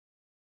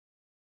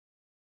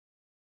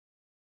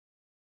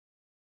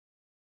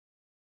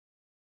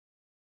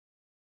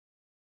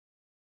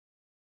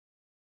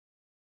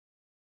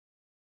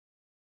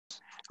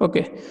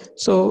Okay,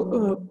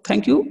 so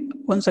thank you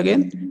once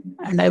again,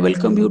 and I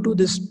welcome you to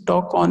this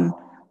talk on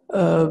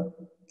uh,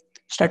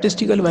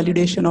 statistical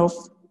validation of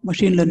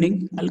machine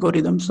learning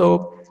algorithms.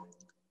 So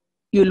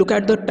you look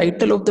at the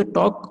title of the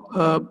talk,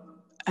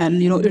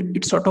 and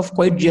it's sort of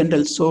quite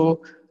general.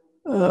 So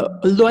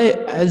although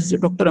as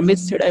Dr. Amit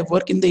said, I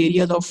work in the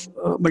areas of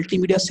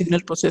multimedia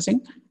signal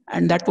processing,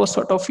 and that was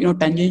sort of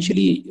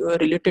tangentially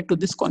related to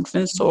this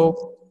conference.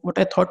 So what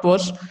I thought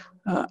was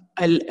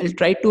I'll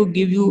try to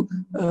give you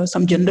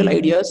some general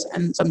ideas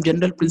and some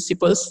general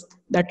principles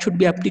that should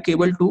be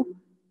applicable to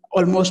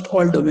almost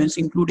all domains,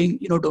 including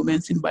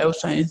domains in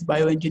bioscience,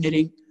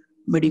 bioengineering,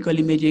 medical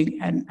imaging,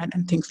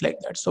 and things like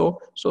that. So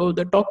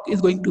the talk is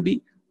going to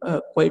be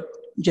quite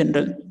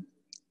general,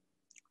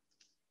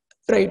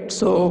 right?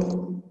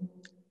 So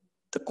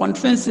the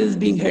conference is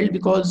being held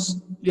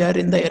because we are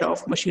in the era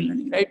of machine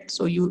learning, right?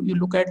 So you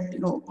look at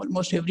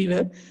almost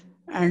everywhere,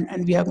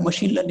 and we have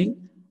machine learning.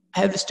 I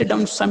have listed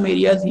down some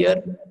areas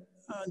here.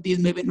 These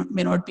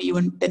may not be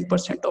even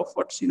 10% of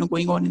what's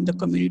going on in the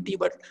community,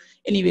 but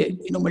anyway,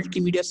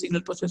 multimedia signal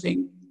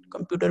processing,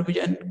 computer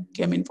vision,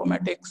 chem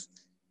informatics,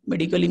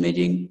 medical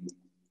imaging,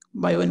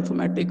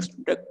 bioinformatics,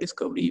 drug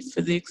discovery,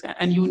 physics,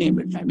 and you name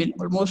it. I mean,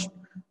 almost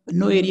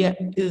no area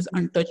is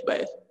untouched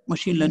by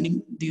machine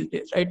learning these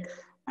days, right?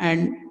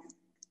 And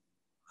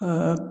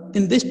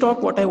in this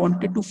talk, what I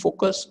wanted to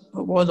focus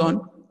was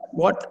on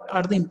what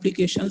are the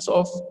implications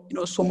of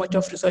so much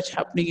of research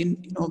happening in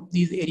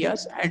these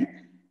areas, and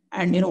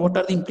what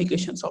are the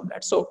implications of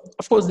that. So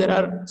of course there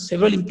are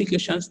several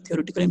implications,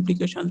 theoretical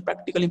implications,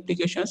 practical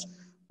implications,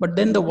 but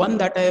then the one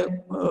that I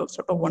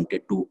sort of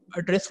wanted to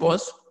address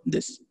was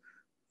this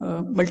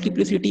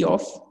multiplicity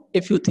of a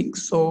few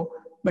things. So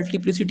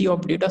multiplicity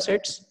of data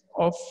sets,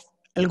 of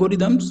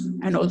algorithms,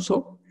 and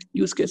also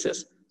use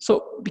cases.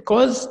 So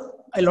because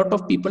a lot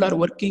of people are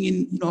working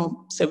in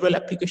several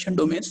application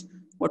domains,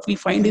 what we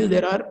find is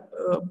there are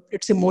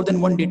let's say more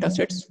than one data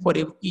sets for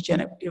each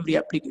and every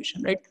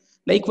application, right?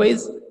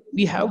 Likewise,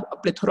 we have a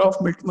plethora of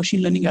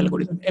machine learning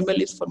algorithms.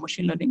 ML is for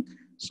machine learning.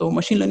 So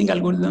machine learning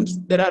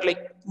algorithms, there are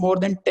like more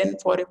than 10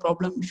 for a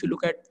problem. If you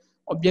look at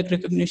object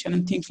recognition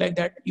and things like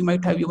that, you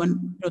might have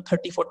even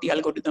 30, 40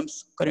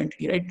 algorithms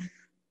currently, right?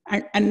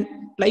 And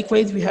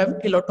likewise, we have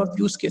a lot of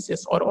use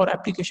cases or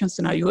application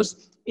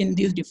scenarios in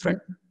these different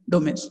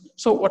domains.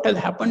 So what has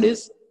happened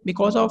is,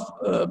 because of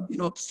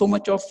so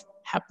much of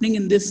happening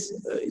in this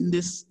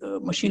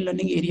machine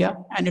learning area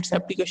and its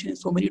application in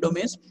so many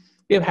domains,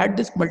 we have had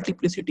this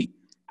multiplicity.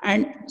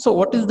 And so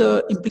what is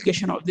the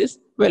implication of this?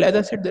 Well, as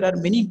I said, there are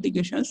many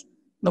implications.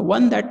 The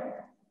one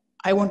that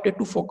I wanted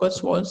to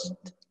focus was,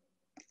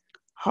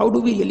 how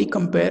do we really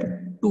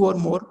compare two or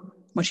more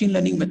machine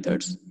learning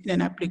methods in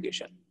an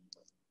application?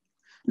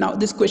 Now,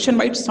 this question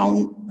might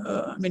sound,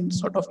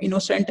 sort of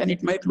innocent, and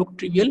it might look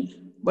trivial,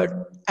 but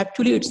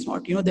actually it's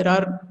not. There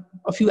are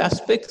a few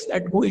aspects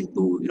that go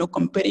into,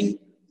 comparing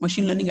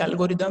machine learning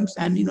algorithms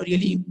and,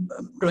 really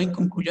drawing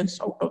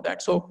conclusions out of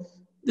that. So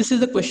this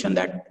is the question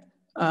that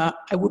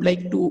I would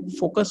like to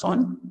focus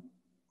on,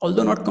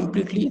 although not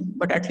completely,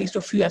 but at least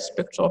a few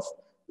aspects of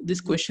this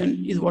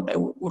question is what I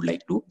would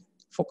like to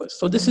focus.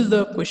 So this is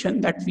the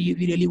question that we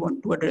really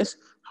want to address.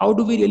 How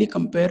do we really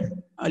compare,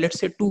 let's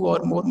say, two or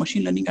more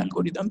machine learning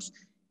algorithms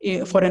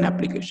for an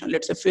application,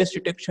 let's say face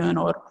detection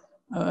or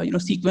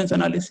sequence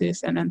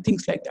analysis and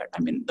things like that.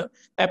 I mean, the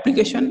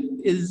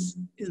application is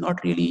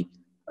not really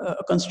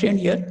a constraint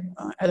here.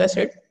 As I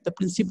said, the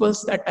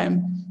principles that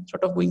I'm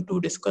sort of going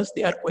to discuss,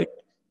 they are quite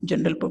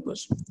general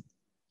purpose.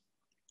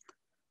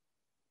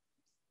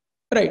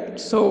 Right.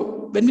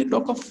 So when we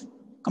talk of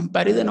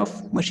comparison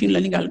of machine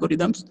learning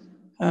algorithms,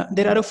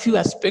 there are a few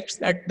aspects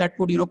that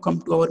would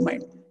come to our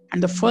mind.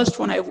 And the first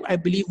one I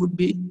believe would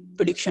be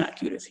prediction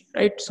accuracy,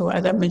 right? So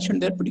as I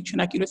mentioned there, prediction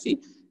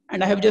accuracy,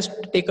 and I have just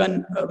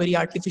taken a very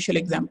artificial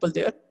example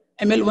there.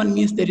 ML1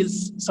 means there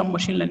is some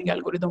machine learning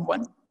algorithm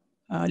one.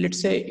 Let's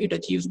say it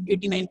achieves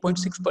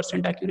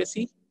 89.6%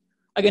 accuracy.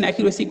 Again,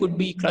 accuracy could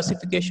be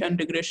classification,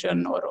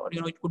 regression, or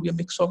it could be a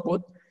mix of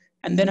both.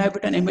 And then I have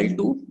written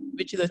ML2,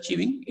 which is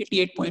achieving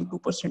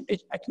 88.2%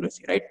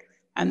 accuracy, right?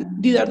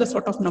 And these are the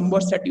sort of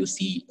numbers that you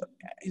see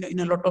in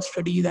a lot of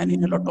studies and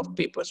in a lot of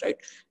papers, right?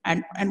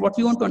 And what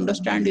we want to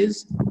understand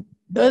is,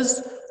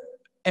 does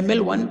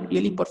ML1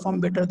 really perform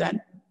better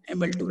than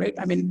ML2, right?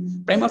 I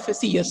mean, prima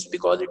facie, yes,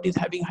 because it is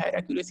having higher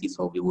accuracy.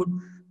 So we would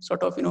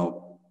sort of,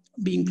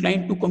 be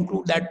inclined to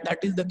conclude that that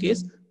is the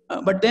case.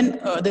 But then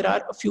there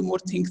are a few more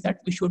things that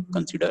we should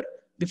consider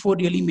before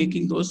really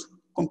making those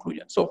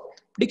conclusions. So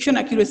prediction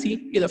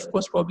accuracy is, of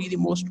course, probably the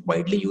most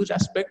widely used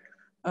aspect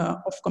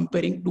of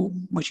comparing two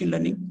machine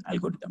learning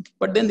algorithms.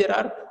 But then there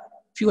are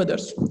few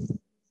others.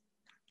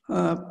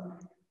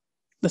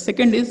 The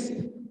second is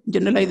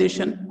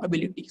generalization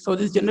ability. So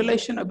this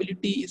generalization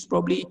ability is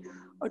probably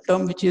a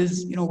term which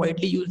is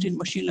widely used in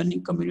machine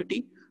learning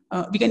community.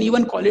 We can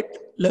even call it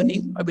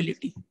learning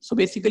ability. So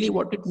basically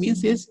what it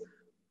means is,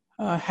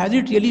 has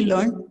it really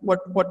learned what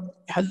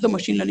has the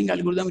machine learning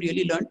algorithm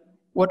really learned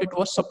what it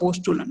was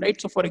supposed to learn, right?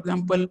 So for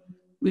example,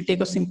 we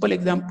take a simple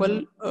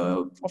example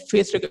of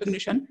face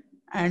recognition,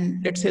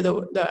 and let's say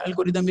the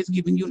algorithm is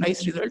giving you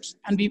nice results,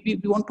 and we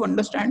want to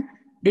understand,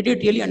 did it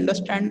really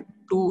understand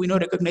to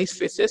recognize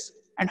faces,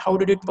 and how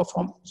did it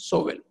perform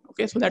so well?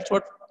 Okay, so that's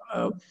what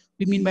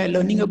we mean by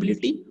learning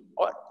ability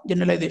or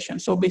generalization.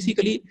 So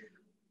basically,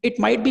 it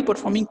might be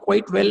performing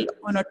quite well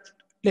on a,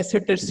 let's say,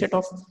 test set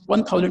of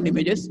 1,000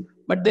 images,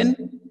 but then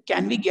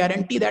can we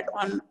guarantee that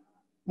on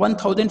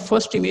 1,000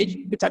 first image,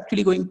 it's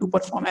actually going to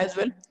perform as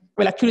well?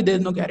 Well, actually,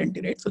 there's no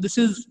guarantee, right? So this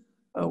is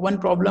one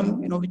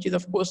problem, which is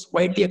of course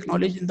widely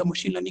acknowledged in the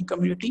machine learning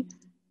community.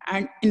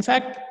 And in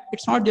fact,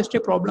 it's not just a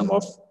problem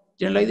of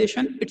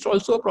generalization; it's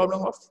also a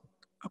problem of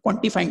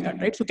quantifying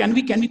that, right? So can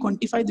we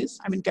quantify this?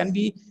 I mean, can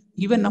we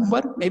give a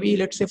number? Maybe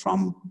let's say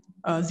from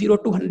 0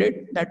 to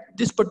 100, that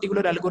this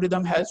particular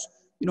algorithm has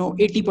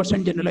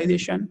 80%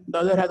 generalization, the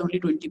other has only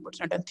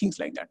 20%, and things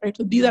like that, right?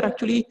 So these are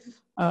actually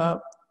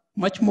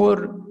much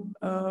more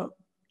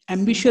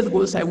ambitious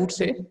goals, I would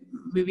say.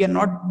 We are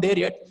not there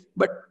yet,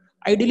 but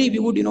ideally we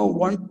would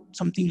want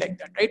something like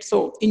that, right?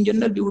 So in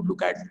general, we would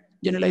look at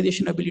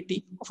generalization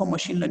ability of a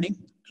machine learning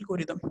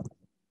algorithm.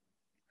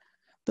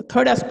 The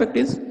third aspect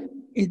is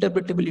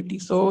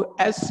interpretability. So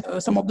as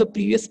some of the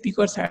previous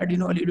speakers had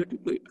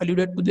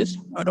alluded to this,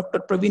 Dr.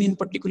 Praveen in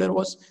particular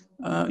was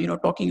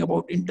talking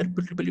about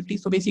interpretability.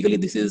 So basically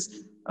this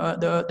is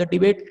the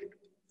debate,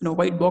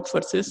 white box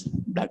versus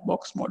black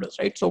box models,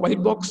 right? So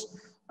white box,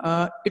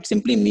 it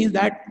simply means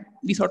that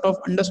we sort of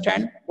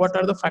understand what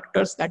are the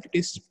factors that it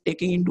is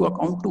taking into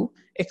account to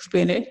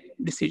explain a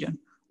decision.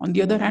 On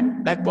the other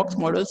hand, black box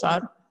models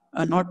are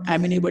not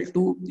amenable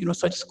to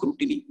such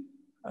scrutiny.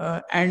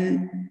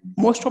 And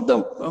most of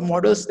the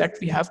models that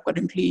we have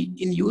currently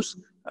in use,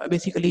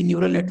 basically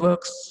neural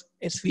networks,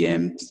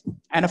 SVMs,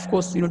 and of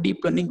course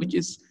deep learning, which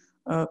is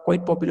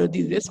quite popular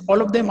these days,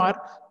 all of them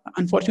are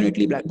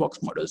unfortunately black box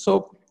models.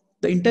 So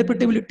the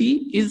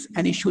interpretability is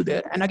an issue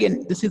there. And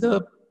again, this is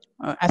a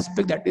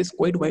aspect that is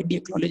quite widely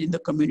acknowledged in the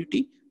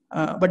community.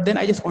 But then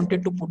I just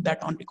wanted to put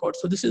that on record.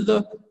 So this is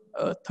the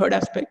third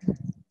aspect.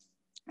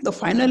 The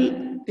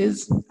final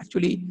is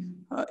actually,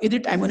 is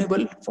it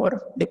amenable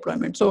for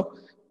deployment? So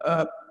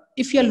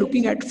if you are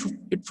looking at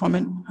it from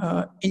an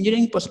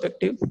engineering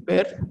perspective,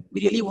 where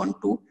we really want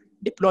to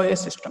deploy a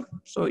system.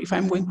 So if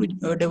I'm going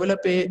to develop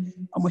a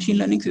machine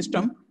learning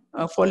system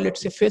for,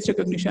 let's say, face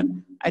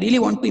recognition, I really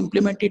want to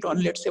implement it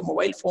on, let's say,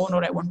 mobile phone,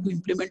 or I want to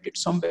implement it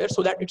somewhere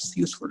so that it's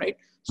useful, right?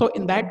 So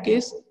in that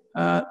case,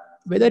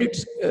 whether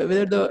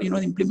the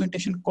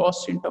implementation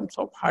costs in terms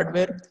of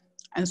hardware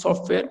and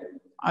software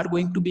are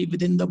going to be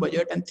within the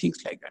budget and things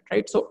like that,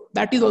 right? So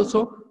that is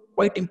also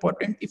quite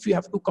important if you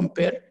have to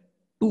compare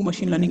two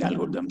machine learning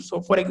algorithms. So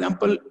for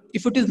example,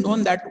 if it is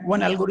known that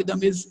one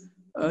algorithm is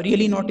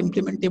really not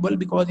implementable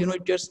because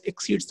it just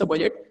exceeds the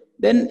budget,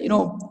 then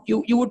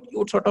you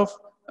would sort of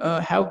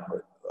have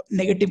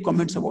negative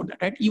comments about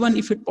that, right? Even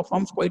if it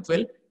performs quite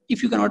well,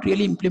 if you cannot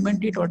really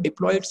implement it or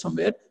deploy it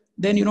somewhere,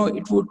 then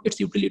its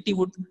utility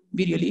would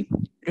be really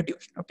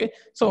reduced. Okay,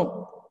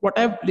 so what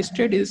I've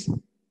listed is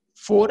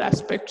 4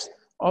 aspects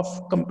of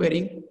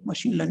comparing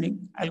machine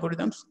learning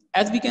algorithms.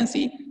 As we can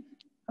see,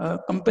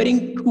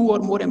 comparing 2 or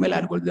more ML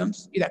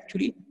algorithms is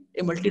actually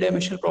a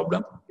multidimensional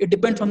problem. It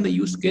depends on the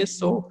use case,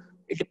 so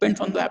it depends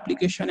on the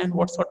application and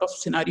what sort of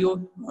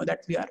scenario that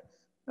we are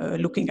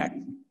looking at.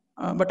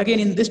 But again,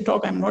 in this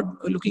talk, I'm not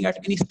looking at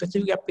any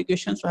specific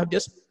application, so I've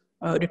just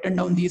written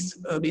down these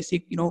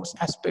basic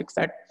aspects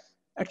that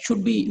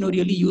should be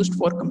really used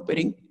for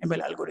comparing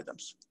ML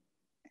algorithms.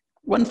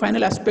 One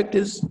final aspect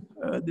is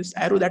this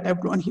arrow that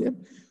I've drawn here.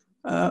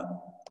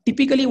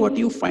 Typically, what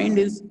you find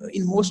is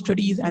in most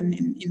studies and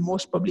in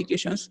most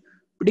publications,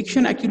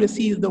 prediction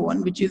accuracy is the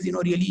one which is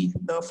really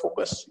the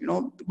focus.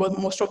 Because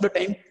most of the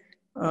time,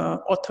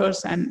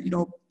 authors and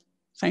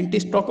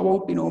scientists talk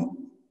about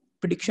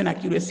prediction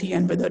accuracy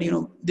and whether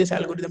this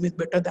algorithm is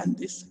better than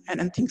this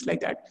and things like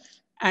that.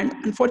 And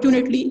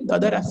unfortunately, the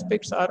other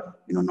aspects are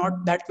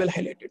not that well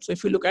highlighted. So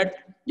if you look at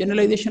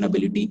generalization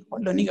ability or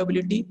learning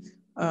ability,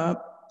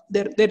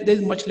 there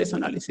is much less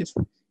analysis.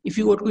 If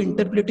you go to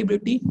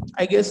interpretability,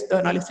 I guess the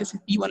analysis is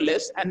even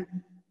less, and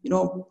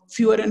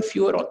fewer and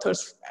fewer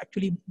authors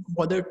actually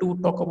bother to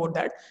talk about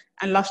that.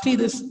 And lastly,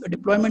 this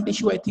deployment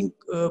issue, I think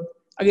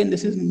again,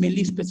 this is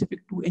mainly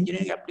specific to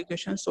engineering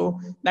applications, so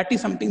that is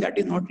something that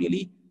is not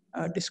really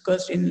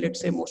discussed in,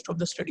 let's say, most of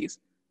the studies.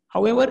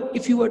 However,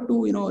 if you were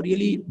to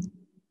really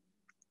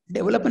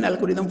develop an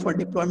algorithm for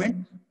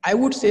deployment, I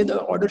would say the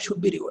order should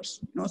be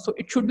reversed. So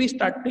it should be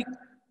starting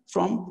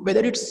from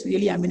whether it's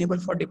really amenable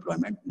for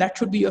deployment. That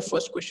should be your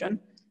first question.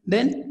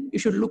 Then you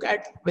should look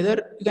at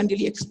whether you can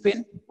really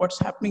explain what's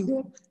happening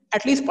there,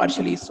 at least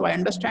partially. So I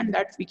understand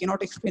that we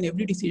cannot explain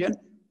every decision,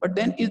 but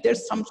then is there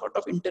some sort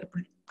of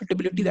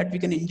interpretability that we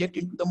can inject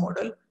into the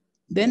model?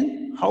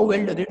 Then how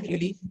well does it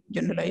really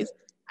generalize?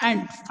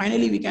 And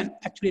finally, we can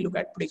actually look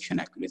at prediction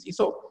accuracy.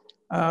 So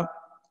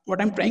what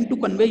I'm trying to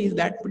convey is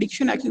that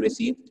prediction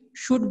accuracy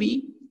should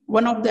be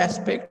one of the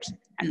aspects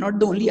and not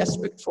the only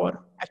aspect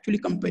for actually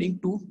comparing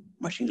two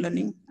machine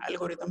learning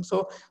algorithm.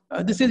 So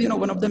this is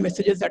one of the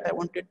messages that I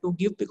wanted to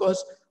give,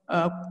 because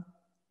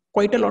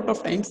quite a lot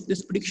of times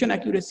this prediction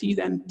accuracies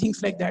and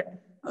things like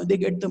that, they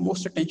get the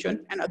most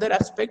attention, and other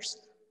aspects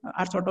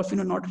are sort of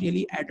not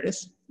really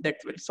addressed that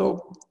well.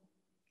 So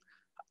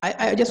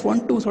I just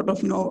want to sort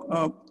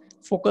of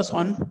focus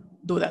on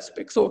those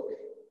aspects. So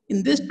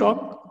in this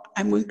talk,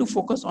 I'm going to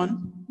focus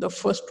on the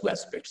first two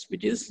aspects,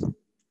 which is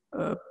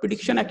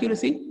prediction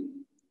accuracy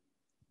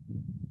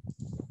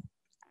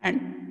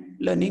and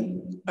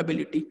learning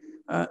ability.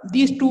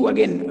 These two,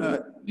 again,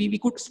 we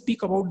could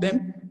speak about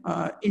them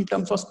in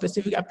terms of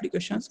specific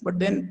applications, but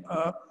then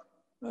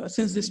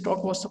since this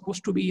talk was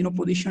supposed to be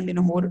positioned in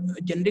a more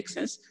generic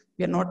sense,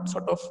 we are not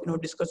sort of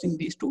discussing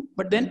these two.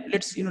 But then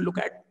let's look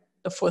at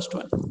the first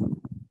one.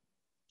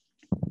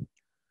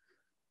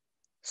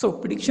 So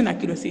prediction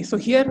accuracy. So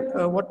here,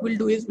 what we'll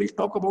do is we'll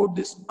talk about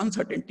this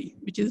uncertainty,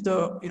 which is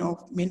the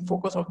main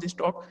focus of this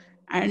talk.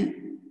 And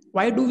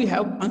why do we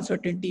have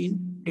uncertainty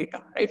in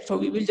data, right? So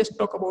we will just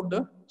talk about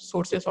the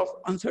sources of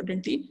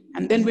uncertainty,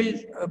 and then we'll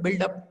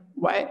build up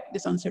why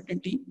this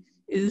uncertainty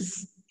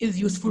is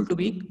useful to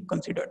be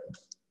considered.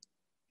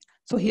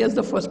 So here's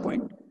the first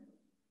point.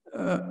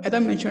 As I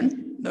mentioned,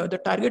 the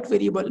target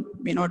variable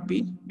may not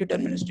be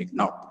deterministic.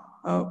 Now,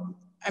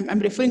 I'm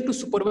referring to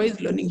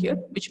supervised learning here,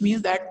 which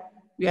means that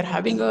we are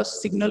having a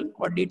signal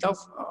or data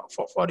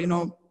for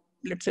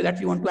let's say that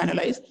we want to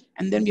analyze,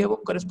 and then we have a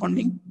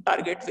corresponding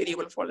target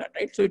variable for that,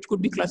 right? So it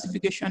could be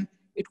classification,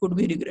 it could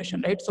be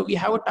regression, right? So we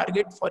have a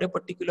target for a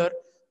particular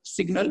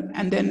signal,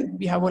 and then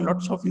we have a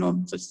lots of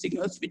such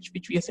signals which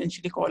we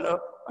essentially call a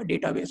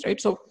database, right?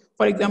 So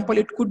for example,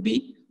 it could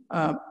be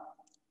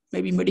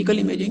maybe medical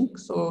imaging.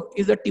 So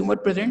is the tumor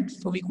present?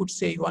 So we could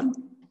say 1,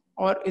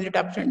 or is it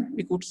absent?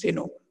 We could say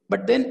no.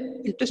 But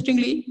then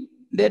interestingly,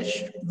 there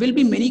will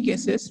be many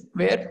cases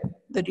where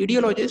the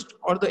radiologist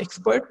or the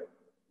expert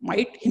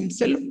might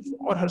himself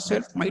or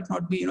herself might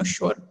not be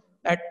sure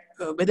that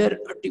whether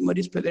a tumor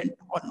is present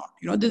or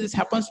not. This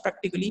happens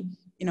practically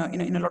in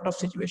a lot of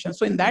situations.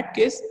 So in that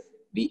case,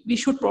 we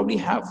should probably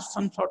have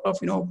some sort of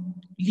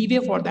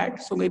leeway for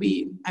that. So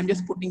maybe I'm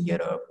just putting here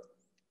a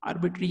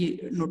arbitrary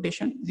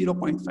notation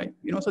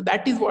 0.5. So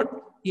that is what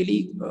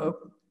really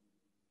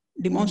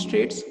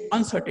demonstrates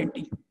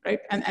uncertainty, right?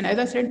 And as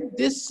I said,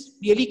 this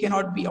really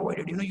cannot be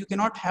avoided. You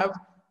cannot have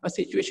a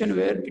situation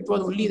where it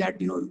was only that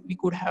we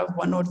could have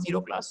 1 or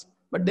 0 class,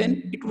 but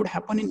then it would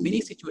happen in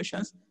many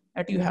situations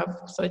that you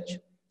have such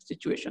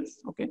situations.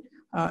 Okay,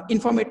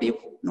 informative,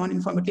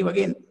 non-informative.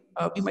 Again,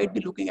 we might be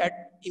looking at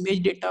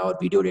image data or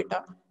video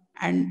data,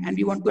 and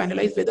we want to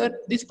analyze whether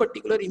this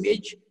particular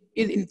image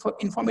is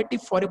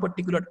informative for a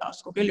particular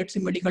task. Okay, let's say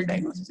medical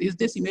diagnosis. Is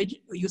this image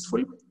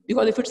useful?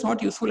 Because if it's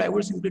not useful, I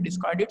would simply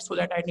discard it so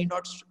that I need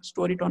not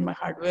store it on my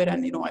hardware,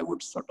 and I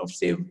would sort of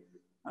save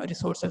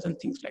resources and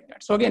things like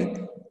that. So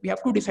again, we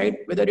have to decide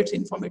whether it's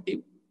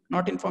informative,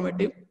 not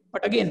informative.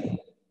 But again,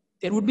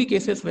 there would be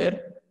cases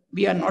where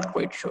we are not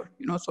quite sure.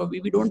 So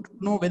we don't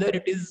know whether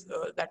it is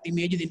that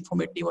image is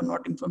informative or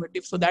not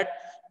informative. So that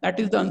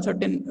is the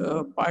uncertain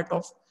part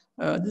of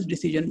this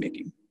decision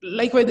making.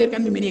 Likewise, there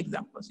can be many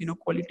examples.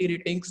 Quality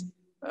ratings.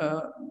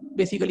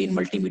 Basically, in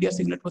multimedia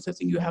signal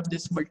processing, you have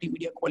this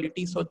multimedia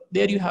quality. So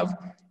there you have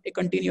a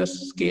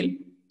continuous scale.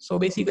 So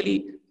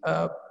basically,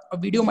 a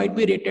video might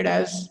be rated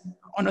as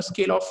on a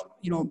scale of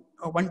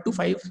 1 to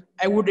 5.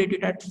 I would rate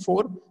it at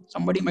 4.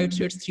 Somebody might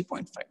say it's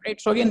 3.5, right?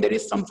 So again, there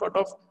is some sort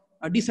of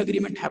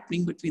disagreement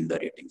happening between the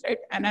ratings, right?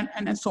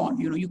 And so on.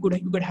 You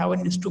could have an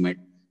instrument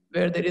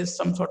where there is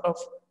some sort of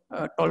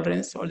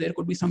tolerance, or there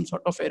could be some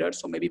sort of error,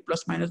 so maybe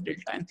plus minus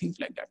delta and things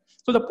like that.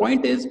 So the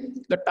point is,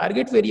 the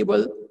target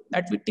variable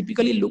that we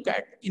typically look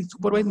at in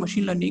supervised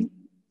machine learning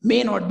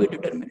may not be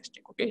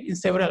deterministic, okay, in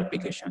several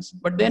applications.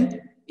 But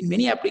then in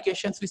many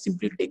applications, we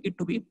simply take it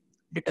to be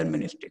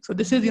deterministic. So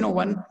this is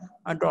one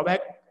drawback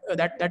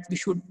that we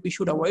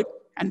should avoid,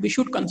 and we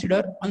should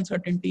consider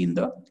uncertainty in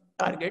the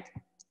target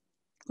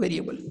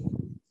variable.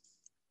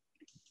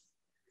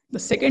 The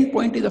second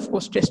point is, of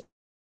course, test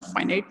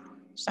finite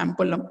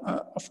sample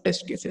of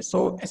test cases.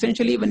 So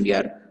essentially, when we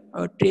are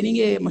training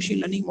a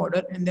machine learning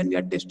model and then we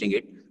are testing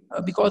it,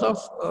 because of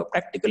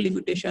practical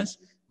limitations,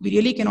 we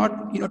really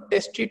cannot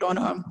test it on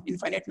an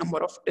infinite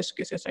number of test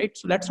cases, right?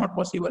 So that's not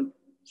possible.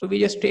 So we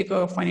just take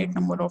a finite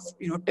number of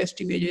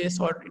test images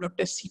or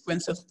test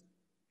sequences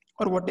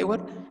or whatever,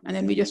 and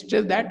then we just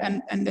test that,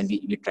 and then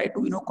we try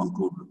to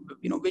conclude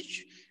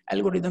which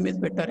algorithm is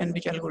better and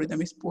which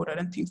algorithm is poorer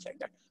and things like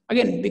that.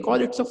 Again, because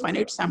it's a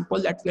finite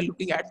sample that we are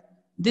looking at,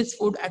 this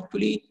would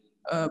actually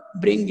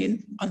bring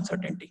in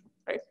uncertainty,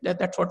 right?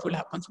 That's what will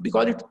happen. So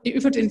because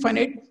if it's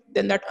infinite,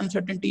 then that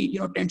uncertainty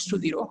tends to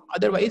 0.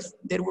 Otherwise,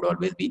 there would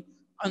always be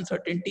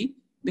uncertainty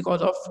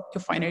because of a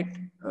finite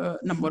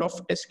number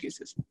of test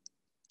cases.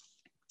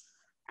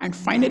 And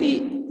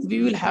finally,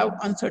 we will have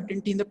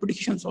uncertainty in the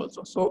predictions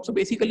also. So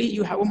basically,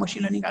 you have a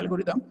machine learning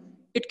algorithm.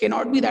 it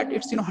cannot be that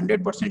it's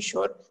 100%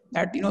 sure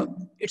that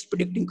it's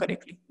predicting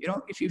correctly.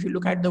 If you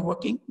look at the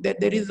working, there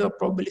is a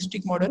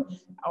probabilistic model,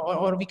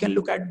 or we can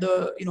look at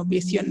the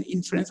Bayesian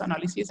inference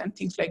analysis and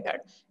things like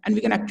that, and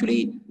we can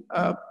actually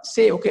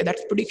say, okay,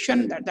 that's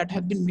prediction that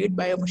has been made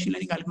by a machine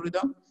learning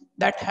algorithm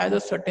that has a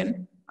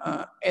certain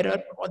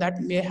error, or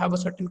that may have a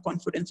certain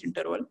confidence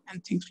interval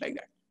and things like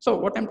that. So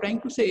what I'm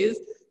trying to say is,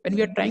 when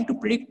we are trying to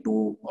predict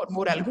 2 or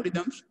more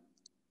algorithms,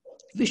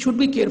 we should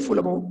be careful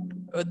about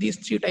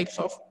these 3 types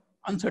of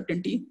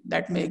uncertainty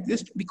that may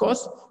exist,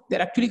 because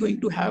they're actually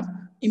going to have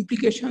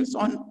implications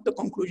on the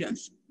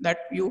conclusions that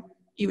you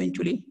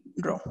eventually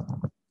draw.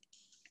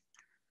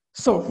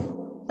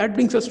 So that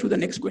brings us to the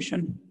next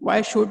question: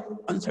 why should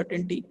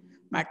uncertainty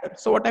matter?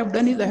 So what I've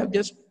done is I have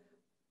just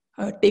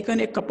taken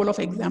a couple of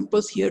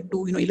examples here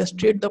to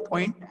illustrate the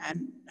point,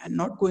 and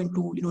not go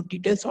into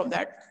details of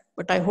that,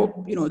 but I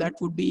hope that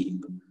would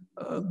be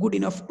good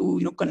enough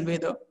to convey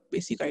the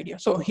basic idea.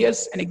 So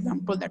here's an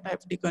example that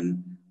I've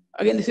taken.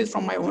 Again, this is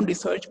from my own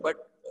research, but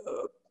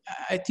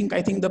I think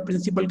the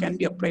principle can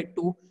be applied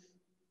to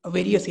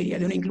various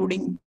areas,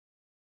 including